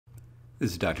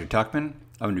This is Dr. Tuckman.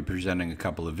 I'm going to be presenting a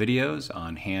couple of videos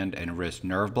on hand and wrist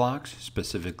nerve blocks,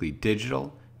 specifically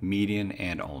digital, median,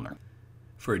 and ulnar.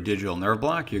 For a digital nerve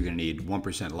block, you're going to need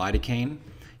 1% lidocaine.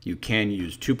 You can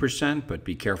use 2%, but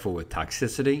be careful with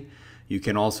toxicity. You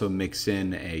can also mix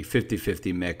in a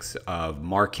 50-50 mix of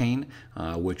Marcaine,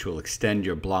 which will extend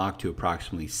your block to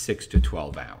approximately 6 to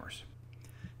 12 hours.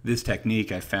 This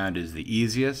technique I found is the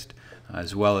easiest,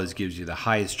 as well as gives you the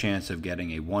highest chance of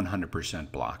getting a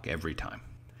 100% block every time.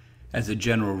 As a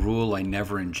general rule, I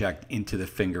never inject into the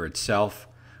finger itself.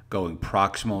 Going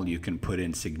proximal, you can put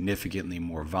in significantly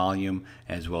more volume,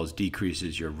 as well as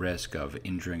decreases your risk of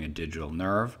injuring a digital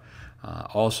nerve.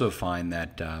 Also find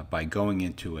that by going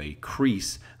into a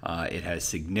crease, it has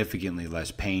significantly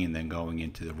less pain than going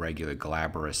into the regular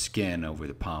glabrous skin over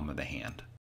the palm of the hand.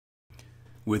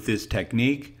 With this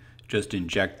technique, just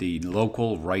inject the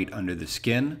local right under the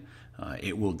skin.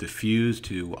 It will diffuse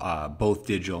to both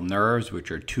digital nerves,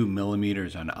 which are 2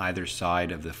 millimeters on either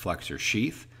side of the flexor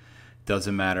sheath.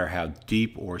 Doesn't matter how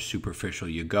deep or superficial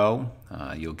you go,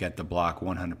 you'll get the block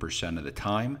 100% of the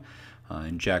time.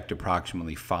 Inject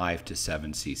approximately 5 to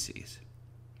 7 cc's.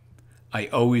 I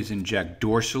always inject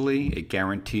dorsally. It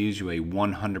guarantees you a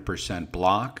 100%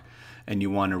 block, and you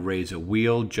want to raise a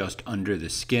wheel just under the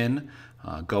skin,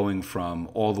 going from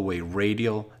all the way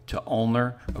radial to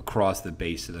ulnar across the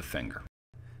base of the finger.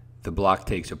 The block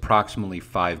takes approximately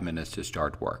 5 minutes to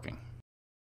start working.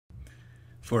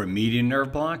 For a median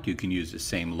nerve block, you can use the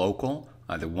same local,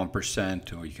 either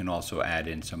 1%, or you can also add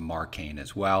in some Marcaine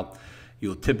as well.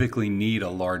 You'll typically need a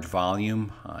large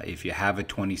volume. If you have a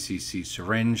 20 cc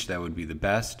syringe, that would be the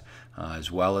best,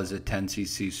 as well as a 10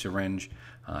 cc syringe.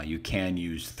 You can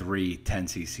use 3 10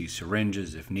 cc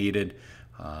syringes if needed.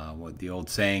 What the old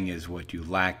saying is, what you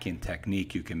lack in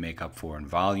technique, you can make up for in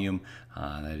volume.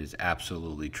 That is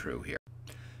absolutely true here.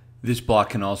 This block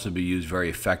can also be used very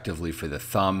effectively for the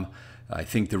thumb. I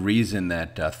think the reason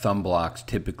that thumb blocks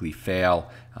typically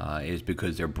fail is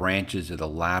because they're branches of the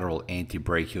lateral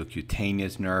antebrachial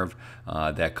cutaneous nerve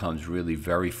that comes really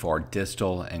very far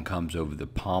distal and comes over the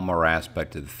palmar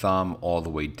aspect of the thumb all the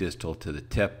way distal to the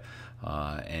tip.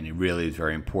 And it really is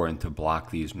very important to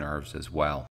block these nerves as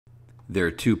well. There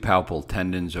are 2 palpal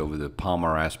tendons over the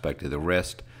palmar aspect of the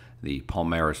wrist, the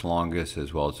palmaris longus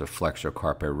as well as the flexor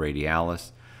carpi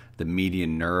radialis. The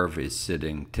median nerve is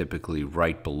sitting typically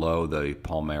right below the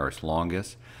palmaris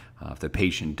longus. If the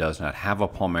patient does not have a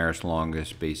palmaris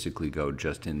longus, basically go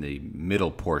just in the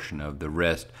middle portion of the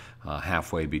wrist,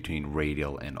 halfway between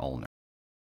radial and ulnar.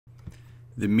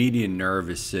 The median nerve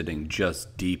is sitting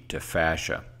just deep to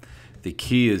fascia. The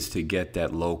key is to get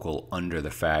that local under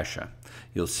the fascia.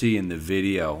 You'll see in the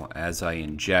video, as I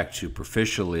inject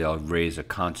superficially, I'll raise a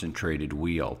concentrated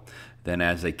wheel. Then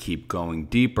as I keep going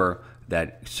deeper,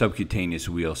 that subcutaneous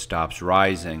wheel stops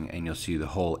rising and you'll see the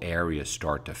whole area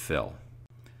start to fill.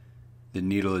 The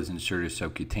needle is inserted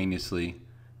subcutaneously,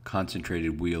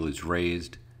 concentrated wheel is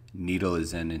raised, needle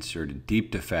is then inserted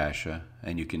deep to fascia,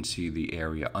 and you can see the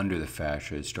area under the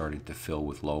fascia is starting to fill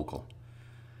with local.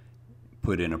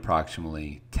 Put in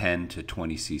approximately 10 to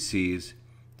 20 cc's.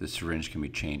 The syringe can be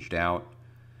changed out.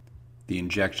 The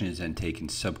injection is then taken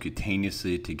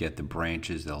subcutaneously to get the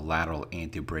branches of the lateral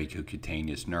antebrachial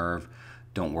cutaneous nerve.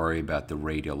 Don't worry about the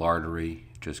radial artery,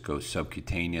 just go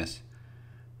subcutaneous,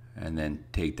 and then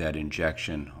take that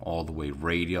injection all the way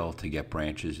radial to get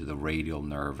branches of the radial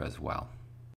nerve as well.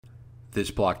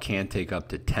 This block can take up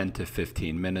to 10 to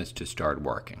 15 minutes to start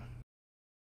working.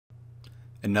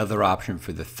 Another option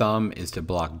for the thumb is to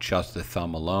block just the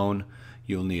thumb alone.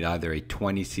 You'll need either a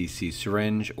 20 cc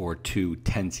syringe or 2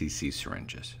 10 cc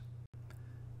syringes.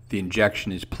 The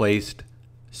injection is placed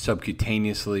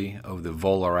subcutaneously over the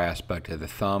volar aspect of the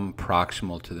thumb,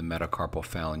 proximal to the metacarpal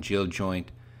phalangeal joint.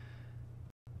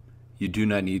 You do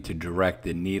not need to direct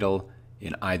the needle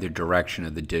in either direction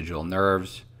of the digital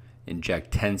nerves.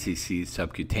 Inject 10 cc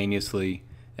subcutaneously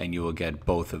and you will get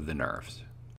both of the nerves.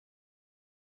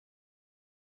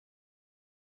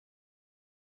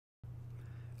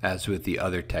 As with the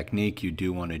other technique, you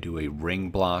do want to do a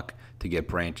ring block to get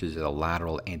branches of the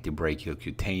lateral antebrachial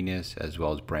cutaneous as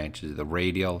well as branches of the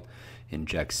radial.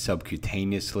 Inject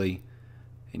subcutaneously,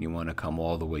 and you want to come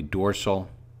all the way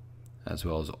dorsal as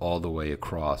well as all the way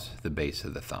across the base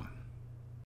of the thumb.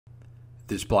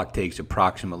 This block takes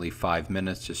approximately 5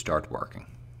 minutes to start working.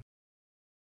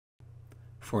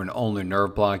 For an ulnar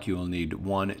nerve block, you will need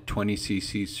 1 20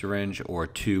 cc syringe or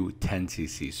 2 10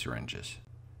 cc syringes.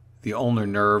 The ulnar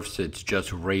nerve sits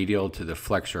just radial to the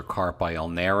flexor carpi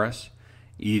ulnaris.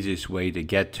 Easiest way to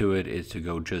get to it is to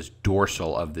go just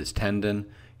dorsal of this tendon.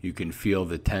 You can feel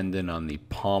the tendon on the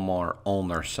palmar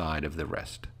ulnar side of the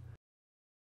wrist.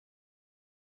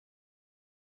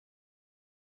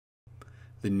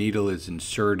 The needle is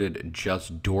inserted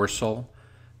just dorsal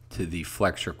to the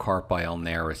flexor carpi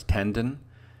ulnaris tendon.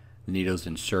 The needle is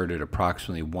inserted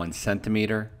approximately 1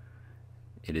 centimeter.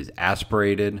 It is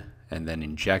aspirated and then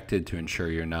injected to ensure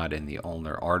you're not in the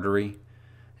ulnar artery,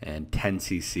 and 10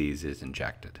 cc's is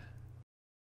injected.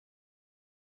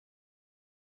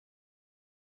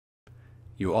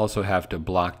 You also have to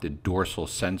block the dorsal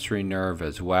sensory nerve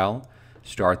as well.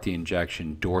 Start the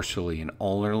injection dorsally and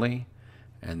ulnarly,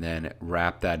 and then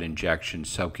wrap that injection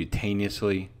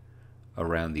subcutaneously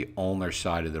around the ulnar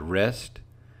side of the wrist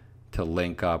to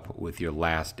link up with your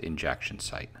last injection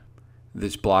site.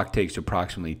 This block takes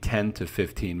approximately 10 to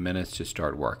 15 minutes to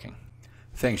start working.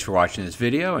 Thanks for watching this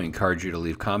video. I encourage you to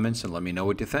leave comments and let me know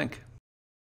what you think.